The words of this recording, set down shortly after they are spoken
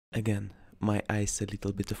Again, my eyes a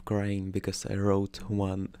little bit of crying because I wrote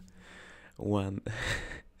one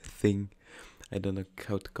thing. I don't know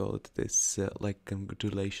how to call it. This like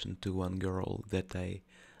congratulation to one girl that I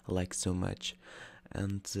like so much,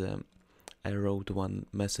 and I wrote one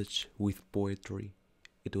message with poetry.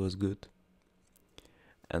 It was good,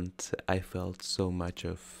 and I felt so much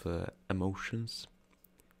of emotions.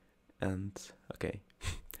 And okay,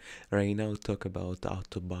 right now talk about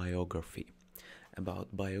autobiography,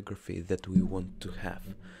 about biography that we want to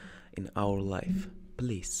have in our life.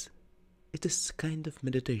 Please, it is kind of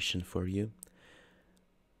meditation for you.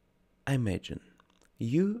 Imagine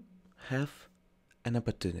you have an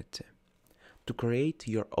opportunity to create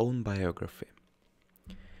your own biography.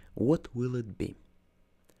 What will it be?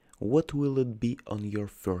 What will it be on your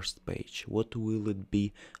first page? What will it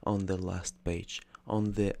be on the last page?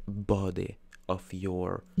 On the body of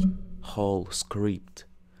your whole script?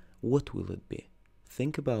 What will it be?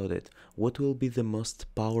 Think about it. What will be the most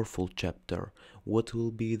powerful chapter? What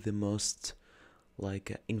will be the most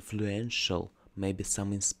influential, maybe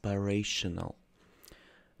some inspirational?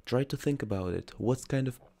 Try to think about it. What kind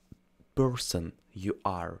of person you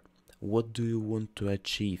are? What do you want to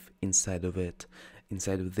achieve inside of it,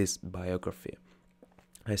 inside of this biography?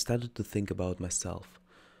 I started to think about myself.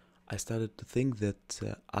 I started to think that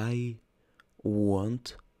I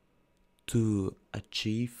want to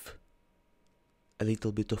achieve a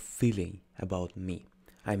little bit of feeling about me.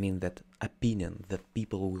 I mean that opinion that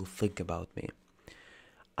people will think about me.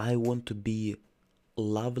 I want to be a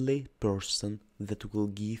lovely person that will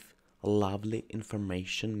give lovely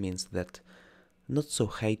information, means that not so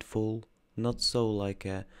hateful, not so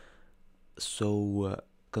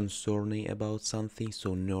concerning about something,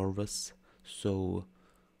 so nervous, so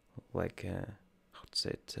how to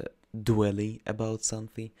say it, dwelling about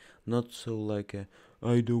something, not so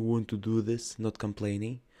I don't want to do this, not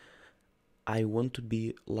complaining. I want to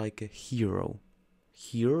be like a hero,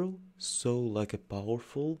 so like a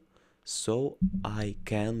powerful, so I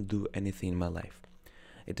can do anything in my life.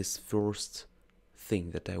 It is first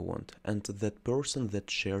thing that I want, and that person that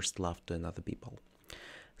shares love to another people.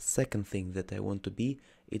 Second thing that I want to be,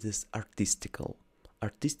 it is artistical.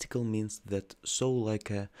 Artistical means that so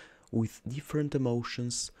with different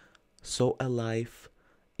emotions, so alive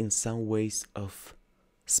in some ways of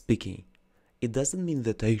speaking. It doesn't mean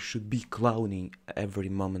that I should be clowning every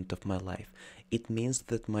moment of my life. It means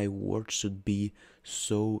that my words should be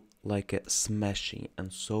so smashing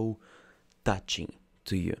and so touching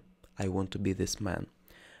to you. I want to be this man.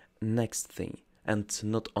 Next thing, and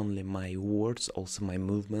not only my words, also my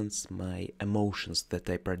movements, my emotions that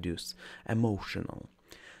I produce. Emotional.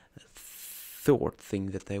 Third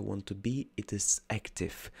thing that I want to be, it is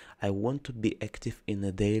active. I want to be active in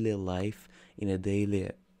a daily life, in a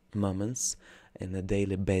daily moments, in a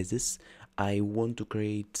daily basis. I want to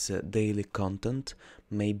create daily content,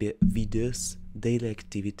 maybe videos, daily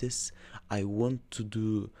activities. I want to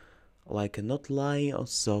do not lying on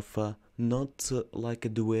sofa, not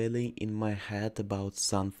dwelling in my head about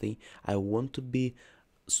something. I want to be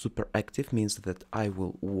super active, means that I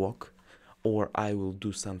will walk, or I will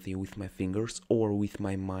do something with my fingers or with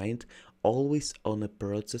my mind, always on a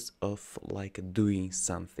process of doing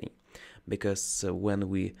something. Because when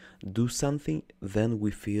we do something, then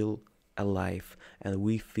we feel alive and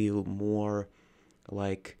we feel more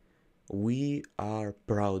like we are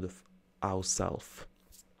proud of ourselves.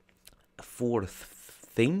 Fourth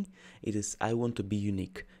thing, it is I want to be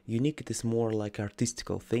unique. Unique, it is more like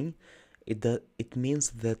artistical thing. It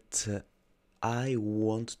means that I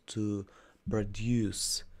want to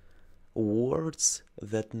produce words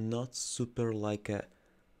that not super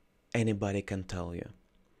anybody can tell you.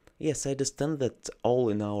 Yes, I understand that all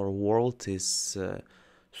in our world is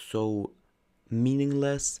so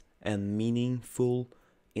meaningless and meaningful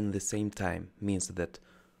in the same time. Means that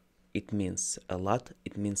it means a lot,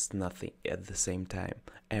 it means nothing at the same time.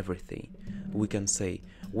 Everything. We can say,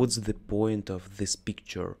 what's the point of this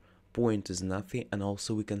picture? Point is nothing, and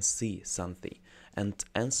also we can see something. And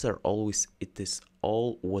answer always, it is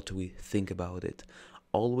all what we think about it.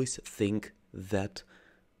 Always think that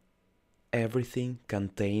everything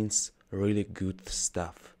contains really good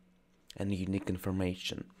stuff and unique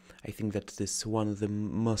information. I think that this is one of the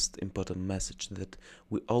most important message, that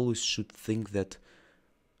we always should think that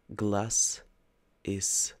glass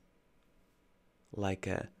is like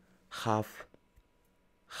a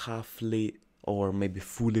halfly or maybe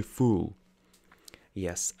fully full.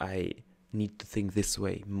 Yes, I need to think this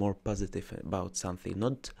way, more positive about something,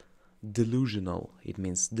 not delusional. It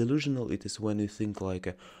means delusional, it is when you think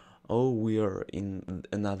oh, we are in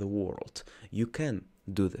another world. You can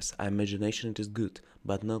do this. Imagination, it is good,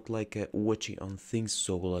 but not like watching on things.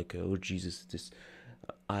 So like, oh Jesus, it is.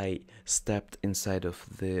 I stepped inside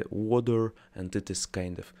of the water, and it is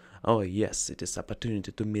kind of, oh yes, it is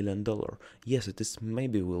opportunity to $1,000,000. Yes, it is.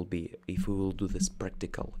 Maybe will be if we will do this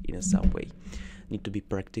practical in some way. Need to be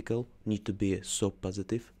practical. Need to be so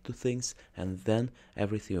positive to things, and then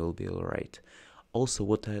everything will be alright. Also,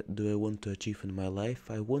 what do I want to achieve in my life?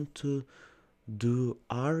 I want to do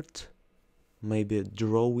art, maybe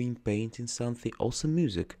drawing, painting something, also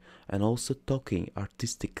music, and also talking,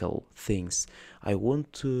 artistical things. I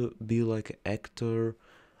want to be like an actor.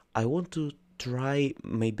 I want to try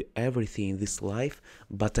maybe everything in this life,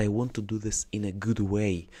 but I want to do this in a good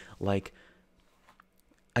way. Like,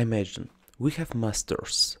 imagine, we have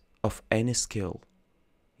masters of any skill.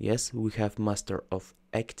 Yes, we have master of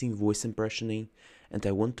acting, voice impressioning, and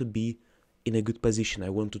I want to be in a good position. I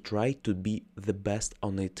want to try to be the best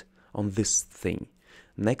on it, on this thing.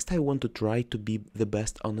 Next, I want to try to be the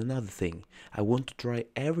best on another thing. I want to try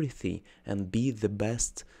everything and be the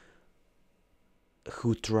best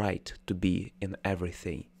who tried to be in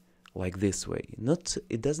everything, like this way. Not,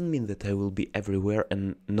 it doesn't mean that I will be everywhere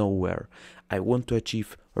and nowhere. I want to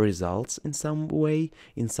achieve results in some way,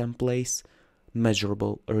 in some place,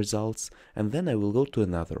 measurable results, and then I will go to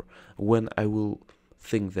another. When I will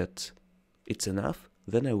think that it's enough,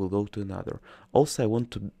 then I will go to another. Also, I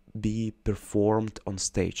want to be performed on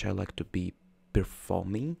stage. I like to be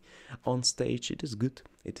performing on stage. It is good.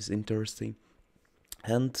 It is interesting.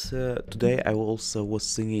 And today I also was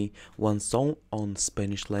singing one song on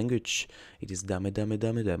Spanish language. It is Dame, dame,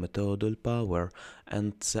 dame, dame todo el power.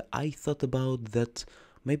 And I thought about that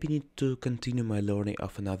maybe need to continue my learning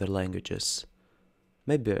of another languages.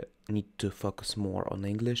 Maybe I need to focus more on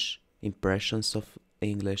English, impressions of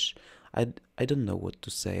English. I don't know what to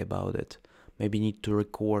say about it. Maybe need to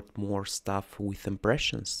record more stuff with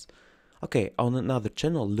impressions. Okay, on another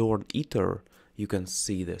channel, Learn Eater, you can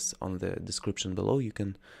see this on the description below. You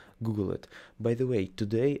can Google it. By the way,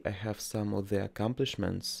 today I have some of the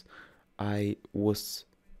accomplishments. I was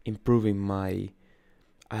improving my...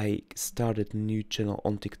 I started a new channel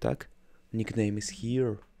on TikTok. Nickname is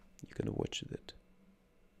here. You can watch it.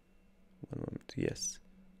 One moment. Yes.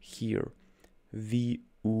 Here. VUICHIK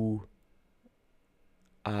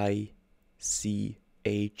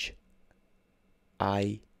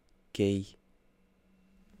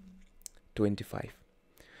 25.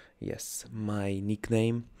 Yes, my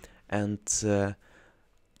nickname. And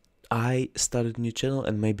I started a new channel,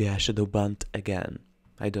 and maybe I should have banned again.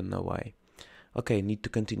 I don't know why. Okay, need to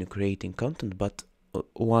continue creating content, but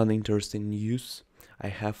one interesting news. I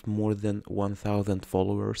have more than 1,000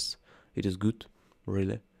 followers. It is good,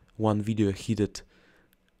 really. One video hit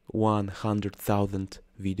 100,000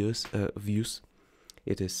 views.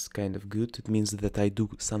 It is kind of good. It means that I do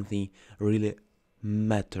something really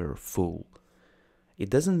matterful. It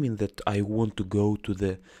doesn't mean that I want to go to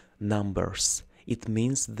the numbers. It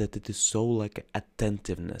means that it is so like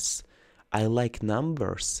attentiveness. I like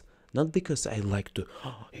numbers, not because I like to,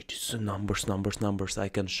 oh, it is numbers, numbers, numbers, I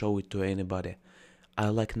can show it to anybody. I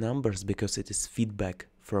like numbers because it is feedback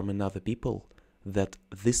from another people that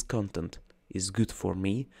this content is good for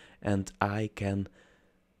me and I can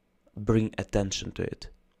bring attention to it.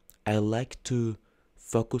 I like to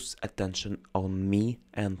focus attention on me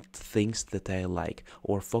and things that I like,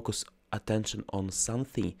 or focus attention on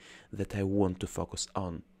something that I want to focus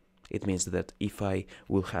on. It means that if I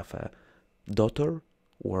will have a daughter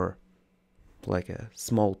or like a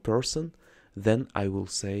small person, then I will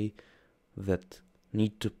say that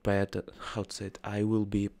need to pay how to say it. I will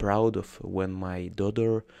be proud of when my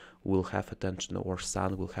daughter will have attention or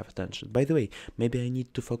son will have attention. By the way, maybe I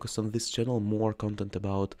need to focus on this channel, more content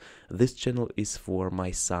about this channel is for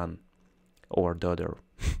my son or daughter,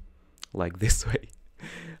 like this way.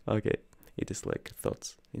 Okay, it is like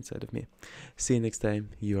thoughts inside of me. See you next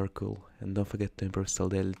time. You are cool, and don't forget to improve still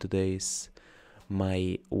daily. Today is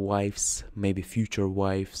my wife's, maybe future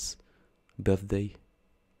wife's birthday.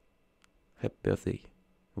 Happy birthday,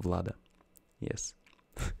 Vlada. Yes.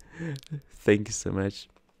 Thank you so much.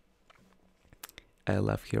 I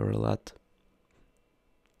love her a lot.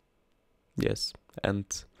 Yes, and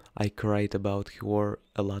I cried about her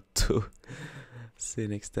a lot too. See you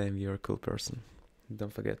next time. You're a cool person.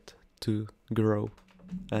 Don't forget to grow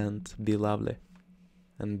and be lovely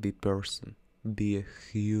and be person. Be a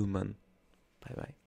human. Bye bye.